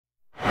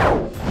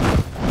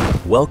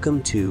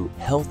Welcome to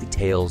Healthy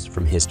Tales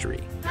from History.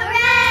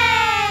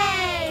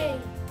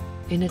 Hooray!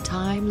 In a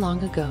time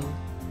long ago,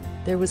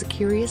 there was a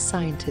curious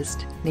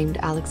scientist named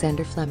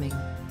Alexander Fleming.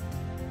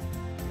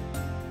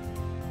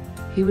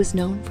 He was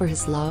known for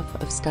his love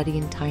of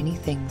studying tiny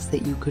things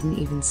that you couldn't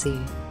even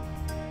see.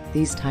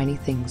 These tiny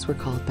things were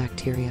called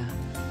bacteria.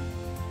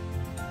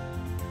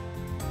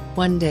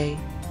 One day,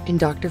 in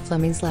Dr.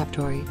 Fleming's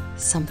laboratory,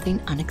 something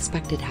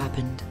unexpected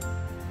happened.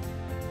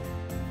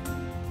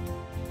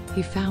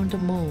 He found a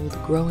mold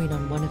growing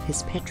on one of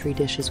his petri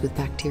dishes with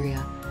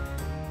bacteria.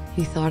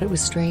 He thought it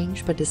was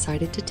strange, but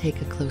decided to take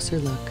a closer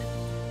look.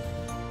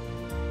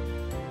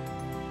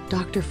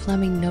 Dr.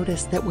 Fleming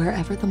noticed that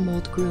wherever the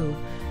mold grew,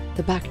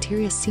 the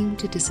bacteria seemed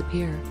to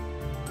disappear.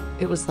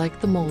 It was like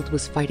the mold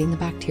was fighting the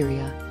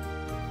bacteria.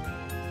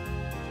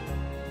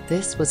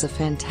 This was a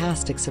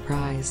fantastic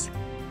surprise.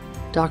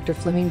 Dr.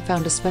 Fleming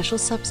found a special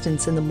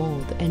substance in the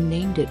mold and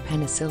named it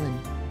penicillin.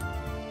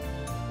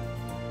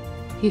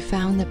 He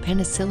found that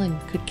penicillin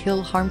could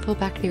kill harmful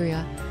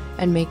bacteria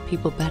and make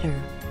people better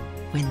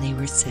when they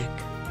were sick.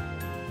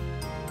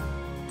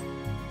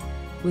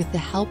 With the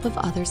help of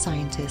other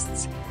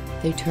scientists,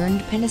 they turned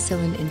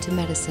penicillin into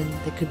medicine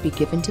that could be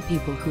given to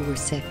people who were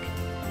sick.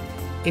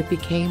 It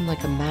became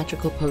like a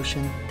magical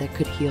potion that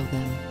could heal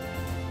them.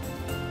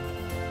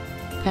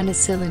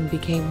 Penicillin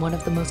became one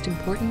of the most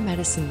important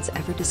medicines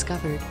ever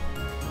discovered.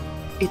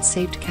 It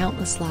saved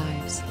countless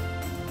lives.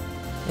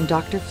 And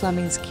Dr.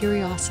 Fleming's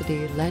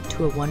curiosity led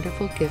to a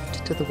wonderful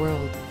gift to the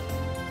world.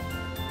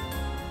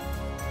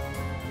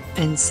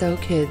 And so,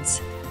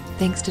 kids,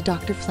 thanks to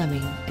Dr.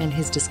 Fleming and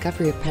his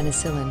discovery of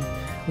penicillin,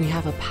 we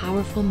have a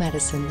powerful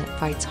medicine that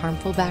fights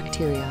harmful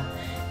bacteria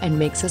and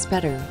makes us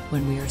better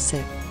when we are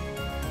sick.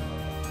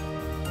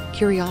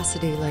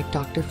 Curiosity like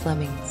Dr.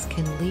 Fleming's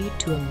can lead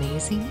to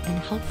amazing and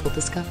helpful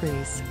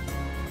discoveries.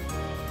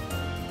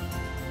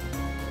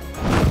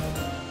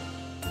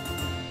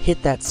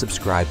 Hit that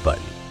subscribe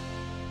button,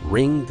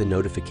 ring the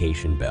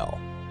notification bell,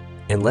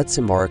 and let's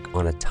embark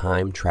on a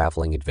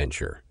time-traveling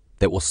adventure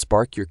that will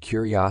spark your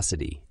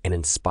curiosity and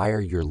inspire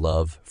your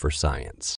love for science.